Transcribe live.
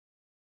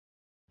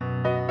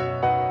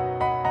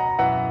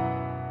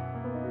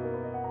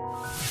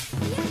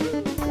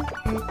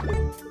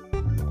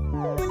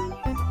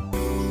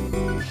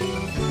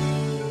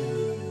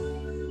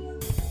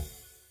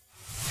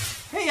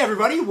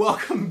everybody,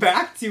 welcome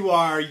back to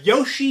our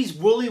Yoshi's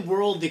Woolly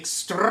World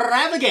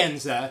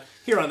extravaganza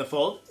here on The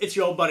Fold. It's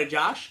your old buddy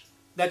Josh,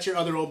 that's your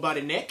other old buddy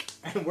Nick,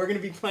 and we're going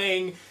to be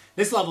playing,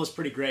 this level is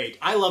pretty great.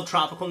 I love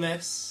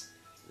tropicalness.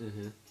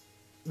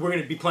 We're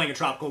going to be playing a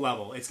tropical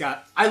level. It's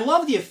got, I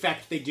love the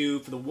effect they do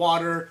for the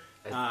water.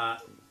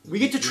 We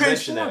get to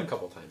transform. That a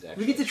couple times,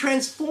 actually. We get to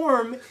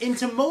transform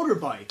into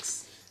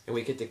motorbikes. And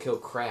we get to kill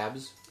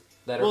crabs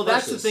that are Well,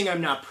 that's the horses. thing I'm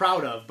not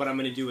proud of, but I'm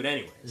going to do it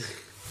anyways.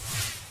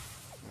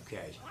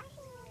 Okay.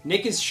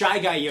 Nick is Shy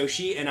Guy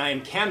Yoshi, and I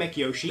am Kamek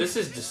Yoshi. This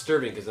is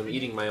disturbing because I'm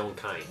eating my own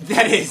kind.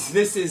 That is.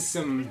 This is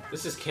some...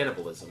 This is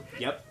cannibalism.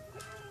 Yep.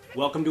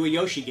 Welcome to a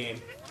Yoshi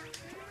game.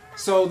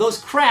 So those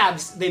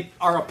crabs, they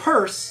are a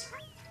purse.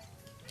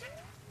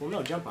 Well,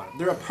 no, jump on them.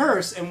 They're a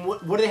purse, and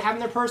what do they have in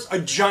their purse? A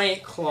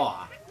giant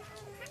claw.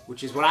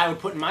 Which is what I would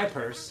put in my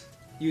purse.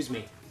 Use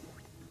me.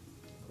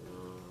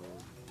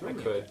 I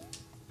could.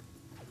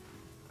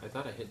 I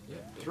thought I hit... Yeah,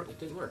 it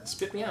didn't work.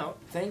 Spit me out.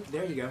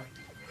 There you go.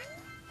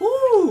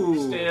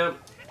 Ooh! Stamp.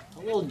 A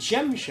little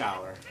gem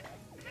shower.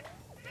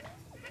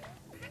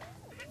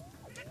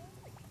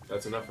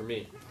 That's enough for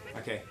me.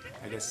 Okay,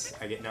 I guess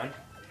I get none.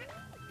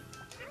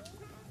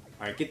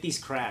 Alright, get these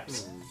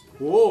crabs.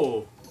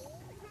 Whoa!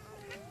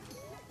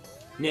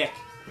 Nick,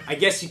 I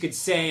guess you could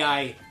say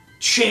I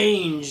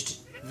changed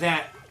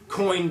that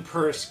coin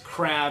purse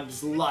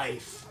crab's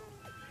life.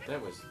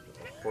 That was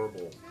a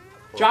horrible...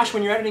 Josh,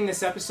 when you're editing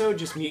this episode,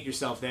 just mute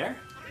yourself there.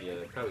 Yeah,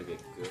 that'd probably be a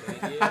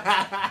good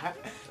idea.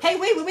 Hey,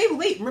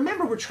 wait!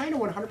 Remember, we're trying to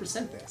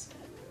 100% this.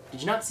 Did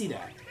you not see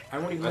that? I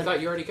won't even. I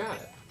thought you already got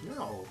it.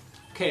 No.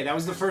 Okay, that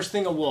was the first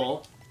thing of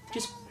wool.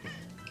 Just.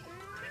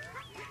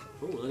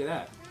 Ooh, look at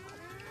that.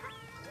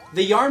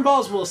 The yarn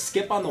balls will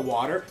skip on the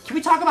water. Can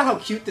we talk about how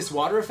cute this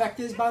water effect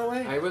is, by the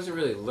way? I wasn't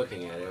really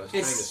looking at it. I was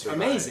trying to It's survive.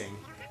 amazing.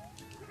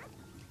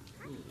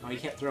 Oh, you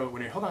can't throw it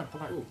when you're. Hold on.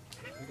 Ooh,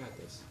 I got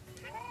this.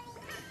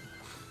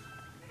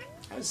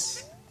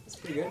 That's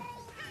pretty good.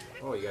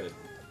 Oh, you gotta...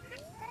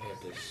 I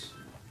have this...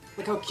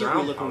 Look how cute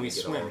we look when we to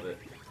get all swim. of it.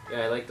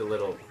 Yeah, I like the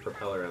little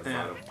propeller on the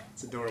Yeah, bottom.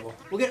 it's adorable.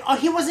 Look at. Oh,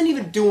 he wasn't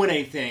even doing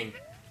anything.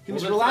 He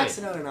was Well, then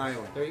relaxing fine. on an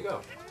island. There you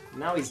go.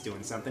 Now he's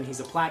doing something. He's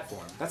a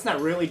platform. That's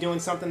not really doing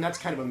something. That's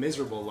kind of a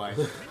miserable life.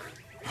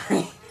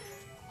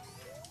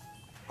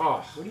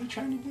 Oh, What are you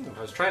trying to do?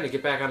 I was trying to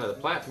get back onto the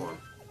platform.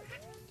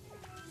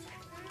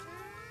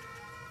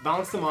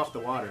 Bounce them off the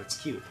water. It's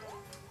cute.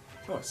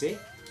 Oh, see?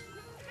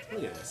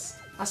 Look at this.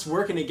 Us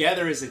working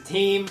together as a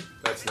team.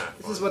 That's not fun.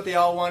 This is what they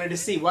all wanted to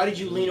see. Why did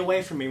you lean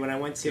away from me when I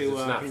went to Because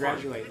it's not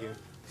congratulate you?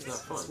 It's not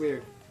fun. It's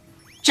weird.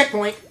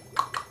 Checkpoint!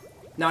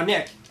 Now,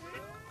 Nick.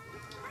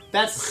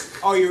 That's...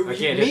 Oh, you're I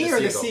can't hit me the or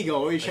the seagull.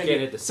 seagull? What are you I trying can't to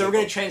hit do? the So we're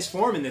going to seagull.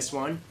 transform in this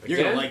one. You're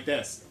going to Again? like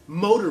this.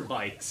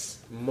 Motorbikes.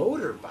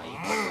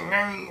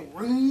 Motorbike.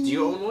 Do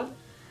you own one?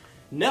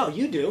 No,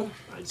 you do.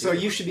 I do. So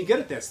you should be good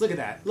at this. Look at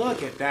that.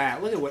 Look at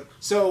that. Look at what...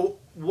 So,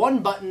 one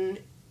button...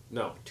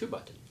 No, 2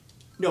 button.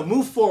 No,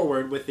 move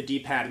forward with the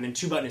D-pad, and then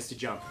 2 buttons to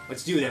jump.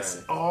 Let's do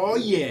this. All Oh,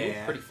 Move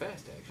yeah. pretty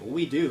fast, actually.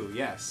 We do,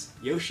 yes.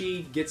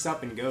 Yoshi gets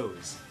up and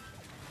goes.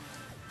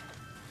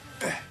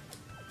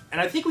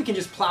 And I think we can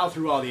just plow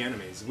through all the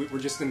enemies.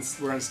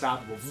 We're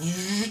unstoppable.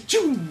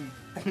 Do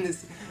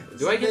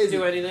I get to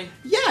do anything?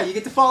 Yeah, you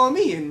get to follow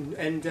me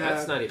and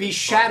That's not even be fun.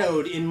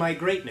 shadowed in my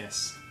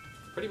greatness.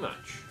 Pretty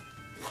much.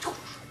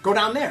 Go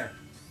down there.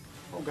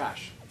 Oh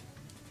gosh,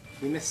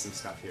 we missed some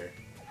stuff here.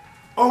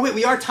 Oh wait,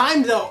 we are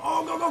timed though.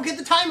 Oh, go get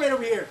the time right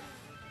over here.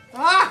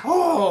 Ah!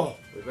 Oh!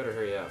 We better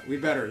hurry up. We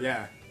better,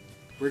 yeah.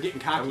 We're getting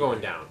cocky. I'm going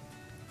down.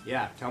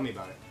 Yeah, tell me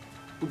about it.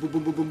 Boom, boom,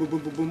 boom, boom, boom, boom, boom,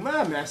 boom, boom.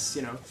 Ah, mess,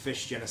 you know,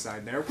 fish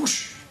genocide there.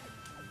 Whoosh!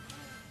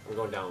 I'm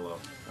going down low.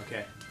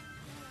 Okay.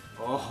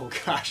 Oh,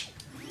 gosh.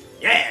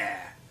 Yeah!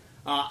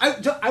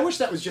 I wish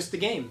that was just the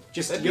game.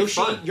 Just That'd be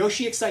Yoshi, fun.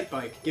 Yoshi Excite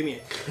Bike. Give me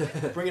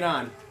it. Bring it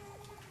on.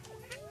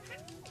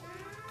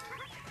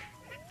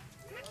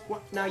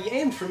 What? Now, you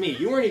aimed for me.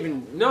 You weren't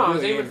even... No, I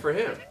was really aiming for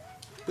him.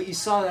 But you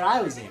saw that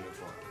I was aiming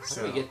for him. How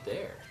So. do we get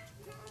there?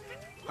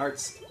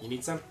 Hearts, you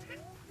need some?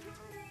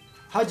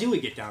 How do we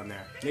get down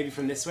there? Maybe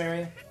from this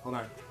area? Hold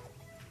on.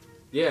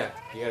 Yeah,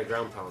 you got a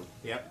ground pound.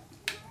 Yep.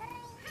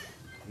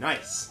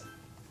 Nice.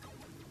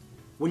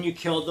 When you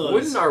kill those...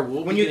 Wouldn't our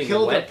wool be When you getting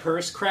kill the wet?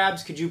 purse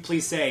crabs, could you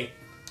please say,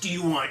 "Do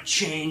you want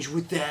change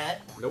with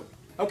that?" Nope.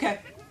 Okay.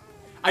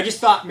 I just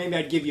thought maybe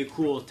I'd give you a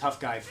cool,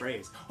 tough guy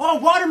phrase. Oh,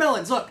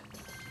 watermelons, look!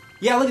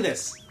 Yeah, look at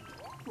this.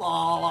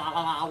 La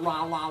la la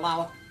la la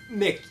la.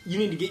 Mick, you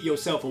need to get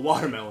yourself a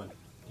watermelon.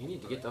 You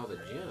need to get all the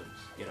gems.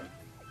 Get them.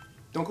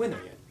 Don't go in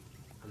there yet.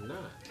 I'm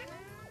not.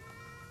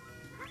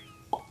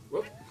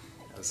 Whoop.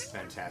 That was a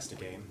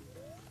fantastic aim.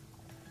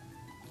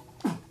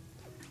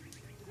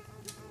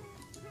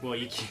 Well,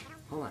 you can't...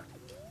 Hold on.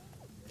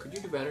 Could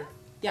you do better?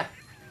 Yeah.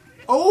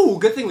 Oh,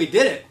 good thing we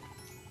did it.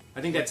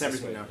 I think that's This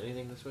everything way. now.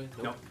 Anything this way?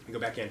 Nope, we go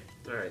back in.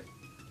 Alright.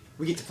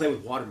 We get to play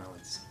with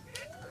watermelons.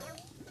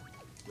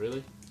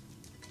 Really?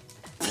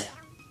 Get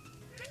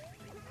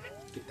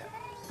that.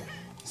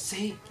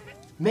 See?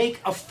 Make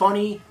a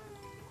funny...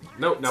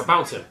 No, now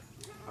bounce him.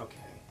 Okay.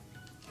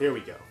 Here we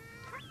go.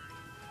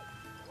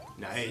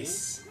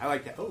 Nice. I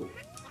like that. Oh,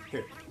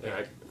 here.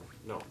 Yeah,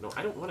 no,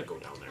 I don't want to go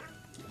down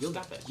there.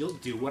 Stop it. You'll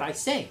do what I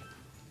say.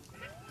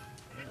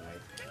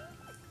 Alright.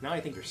 Now I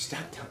think you're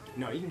stuck down.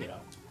 No, you can get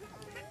up.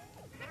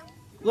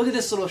 Look at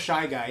this little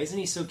shy guy. Isn't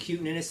he so cute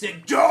and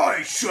innocent?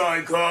 Die,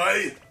 shy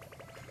guy!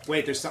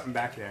 Wait, there's something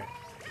back there.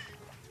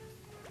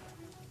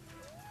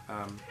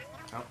 I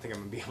don't think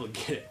I'm going to be able to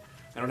get it.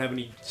 I don't have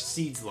any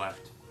seeds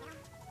left.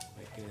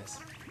 Wait, give me this.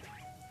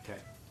 Okay.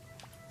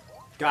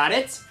 Got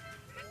it!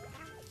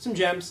 Some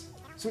gems.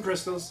 Some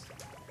crystals.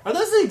 Are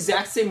those the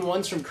exact same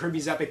ones from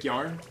Kirby's Epic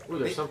Yarn? Ooh,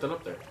 there's something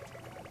up there.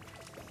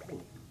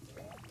 Ooh.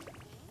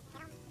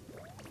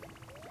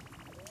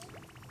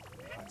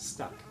 It's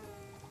stuck.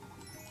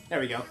 There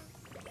we go.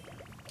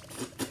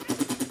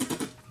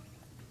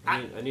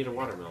 I need a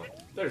watermelon.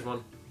 There's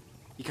one.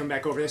 You come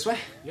back over this way?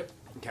 Yep.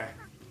 Okay.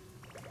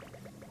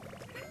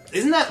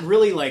 Isn't that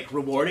really, like,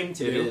 rewarding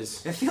to do? It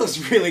is. It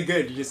feels really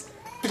good. You just...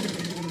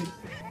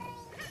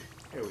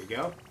 There we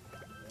go.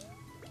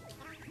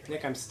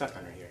 Nick, I'm stuck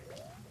under here.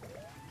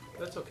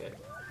 That's okay.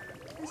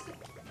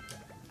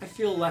 I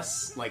feel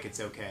less like it's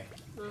okay.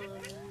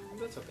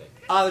 That's okay.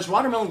 There's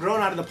watermelon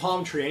growing out of the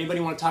palm tree. Anybody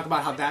want to talk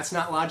about how that's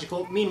not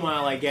logical?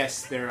 Meanwhile, I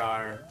guess there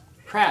are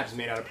crabs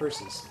made out of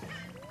purses.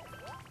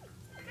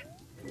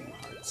 Ooh,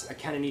 hearts. I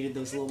kind of needed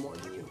those a little more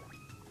than you.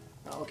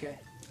 Oh, okay.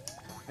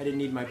 I didn't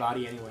need my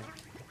body anyway.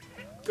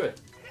 Good.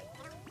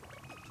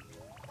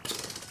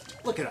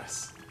 Look at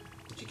us.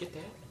 Did you get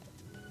that?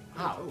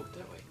 How? Oh,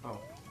 that way. Oh.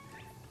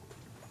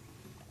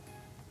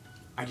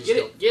 I just Get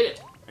don't, it! Get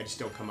it! I just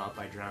don't come up.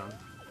 I drown.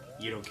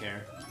 You don't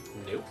care.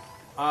 Nope.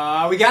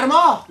 We got them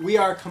all. We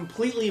are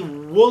completely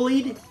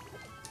woolied.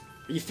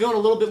 Are you feeling a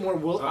little bit more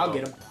wool? I'll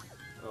get them.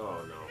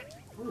 Oh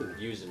no. Ooh.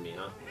 Using me,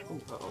 huh?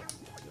 Uh-oh.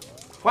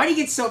 Why do you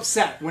get so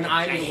upset when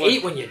I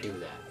hate when you do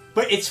that.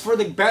 But it's for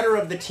the better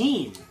of the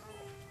team.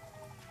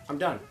 I'm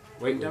done.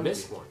 Wait, we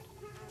missed one.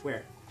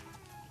 Where?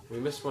 We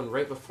missed one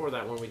right before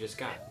that one we just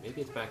got.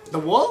 Maybe it's back this The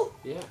way. wool?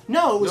 Yeah.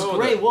 No, it was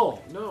gray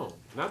wool. No,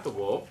 not the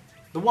wool.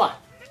 The what?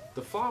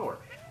 The flower.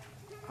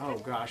 Oh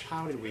gosh,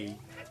 how did we?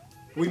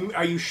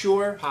 Are you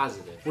sure?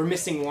 Positive. We're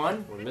missing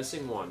one? We're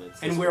missing one.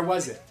 And where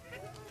was it?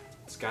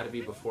 It's got to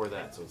be before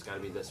that, so it's got to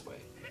be this way.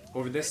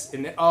 Over this?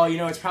 Oh, you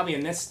know, it's probably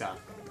in this stuff.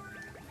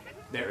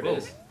 There it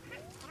is.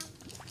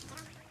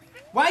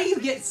 Why do you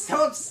get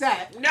so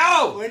upset?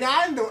 No! When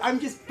I'm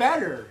just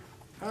better.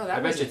 Oh, I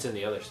bet you it's in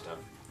the other stuff.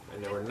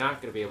 And we're not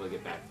going to be able to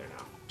get back there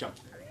now. Jump.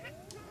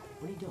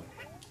 What are you doing?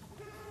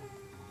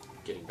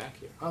 Getting back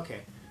here.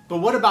 Okay. But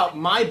what about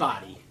my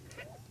body?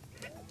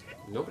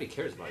 Nobody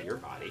cares about your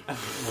body.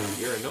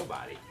 You're a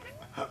nobody.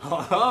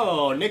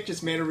 Oh, Nick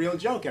just made a real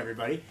joke,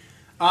 everybody.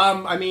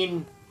 I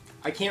mean,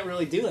 I can't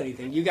really do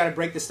anything. You got to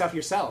break the stuff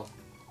yourself.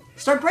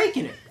 Start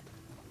breaking it.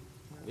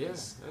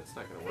 Yes, that's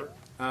not going to work.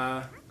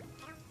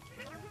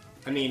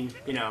 I mean,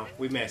 you know,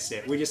 we missed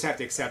it. We just have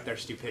to accept our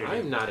stupidity.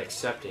 I'm not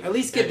accepting. At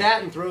least get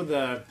that and throw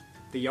the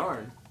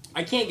yarn.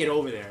 I can't get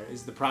over there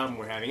is the problem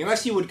we're having.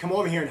 Unless you would come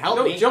over here and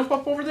help me. No, jump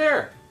up over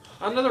there.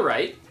 On to the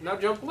right. Now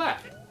jump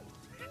left.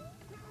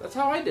 That's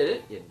how I did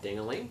it, you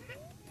ding-a-ling.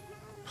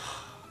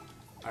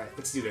 Alright,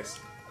 let's do this.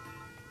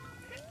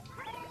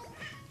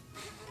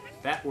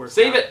 That works.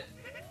 Save it!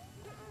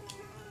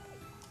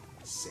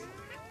 Save it.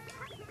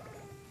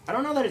 I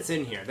don't know that it's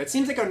in here. That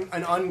seems like an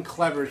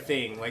unclever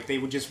thing. Like they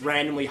would just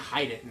randomly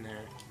hide it in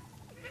there.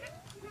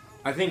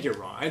 I think you're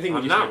wrong. I think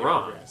we just need to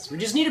progress. We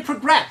just need to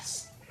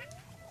progress.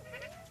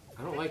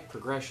 I don't like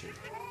progression.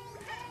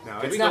 No,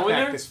 did it's we not go in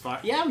back there? this far.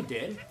 Yeah, we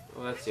did.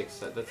 Well, that's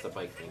the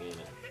bike thing, ain't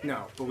it?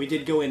 No, but we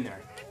did go in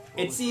there.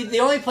 It's the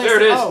only place.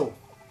 There it is. Oh,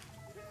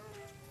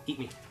 eat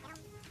me.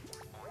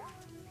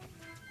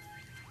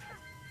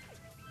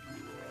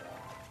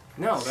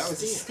 No, that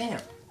was a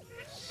stamp.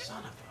 Son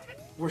of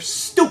a... We're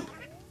stupid.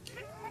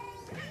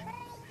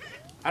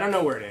 I don't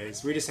know where it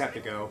is. We just have to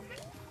go.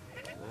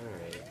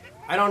 Alright.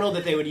 I don't know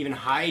that they would even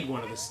hide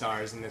one of the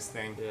stars in this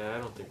thing. Yeah, I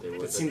don't think they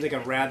would. It seems like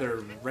a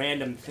rather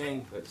random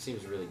thing. That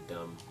seems really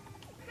dumb.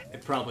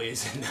 It probably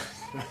isn't.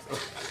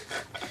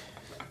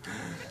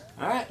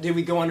 Alright, did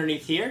we go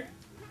underneath here?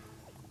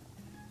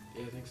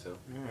 Yeah, I think so.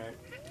 Alright.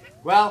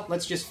 Well,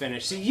 let's just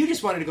finish. So you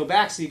just wanted to go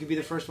back so you could be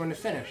the first one to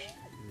finish.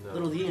 No.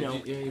 Little do you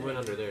know. Yeah, you went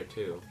under there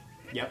too.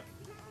 Yep.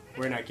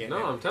 We're not getting No,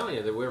 it. I'm telling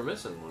you that we're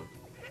missing one.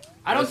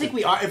 I don't think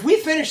we are. If we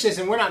finish this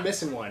and we're not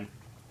missing one.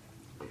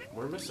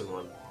 We're missing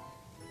one.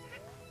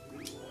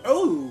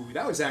 Oh,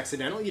 that was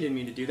accidental. You didn't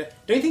mean to do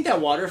that. Don't you think that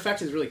water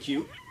effect is really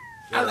cute?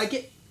 Yeah. I like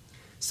it.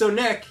 So,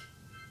 Nick.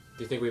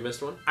 Do you think we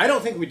missed one? I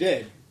don't think we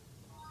did.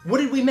 What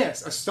did we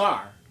miss? A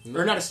star. No.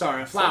 Or not a star,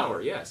 a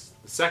flower. Yes.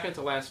 The second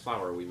to last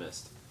flower we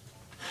missed.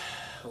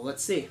 Well,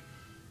 let's see.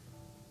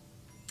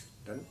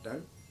 Dun,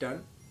 dun,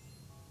 dun.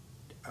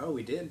 Oh,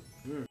 we did.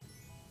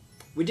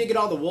 We did get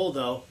all the wool,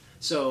 though.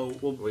 So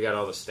we got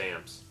all the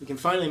stamps. We can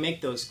finally make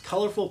those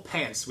colorful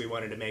pants we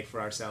wanted to make for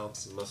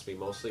ourselves. It must be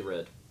mostly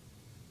red.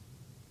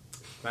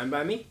 Fine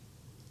by me.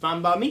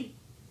 Fine by me.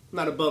 I'm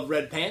not above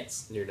red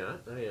pants. You're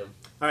not? I am.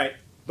 Alright,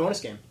 bonus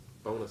game.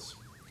 Bonus.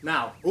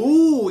 Now.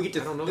 Ooh, we get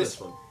to... I don't know this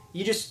one.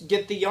 You just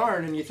get the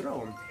yarn and you throw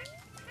them.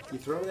 You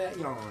throw that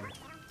yawn.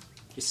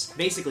 Just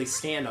basically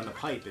stand on the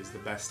pipe is the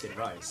best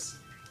advice.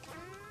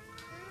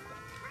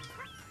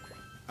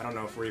 I don't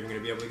know if we're even going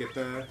to be able to get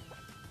the...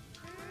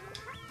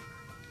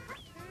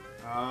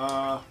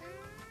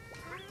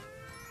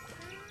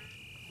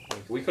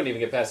 We couldn't even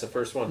get past the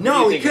first one. No,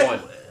 Who do we you think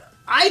couldn't. won?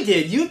 I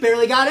did. You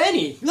barely got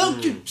any.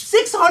 Look,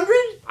 600?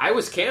 I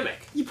was Kamek.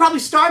 You probably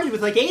started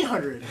with like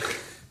 800.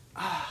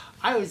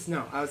 I was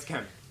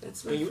Kevin.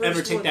 That's Don't you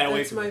ever take that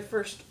away from me. That's my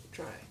first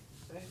try.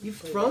 You've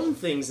thrown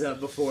things up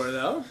before,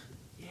 though.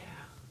 Yeah.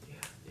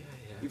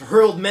 You've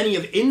hurled many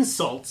of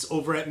insults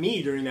over at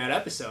me during that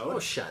episode. Oh,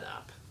 shut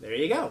up. There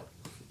you go.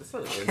 That's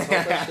not an insult.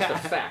 That's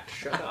just a fact.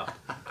 Shut up.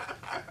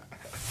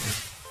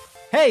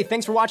 Hey,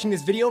 thanks for watching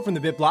this video from the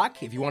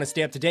BitBlock. If you want to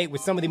stay up to date with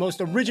some of the most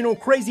original,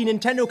 crazy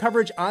Nintendo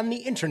coverage on the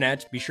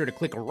internet, be sure to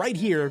click right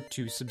here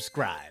to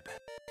subscribe.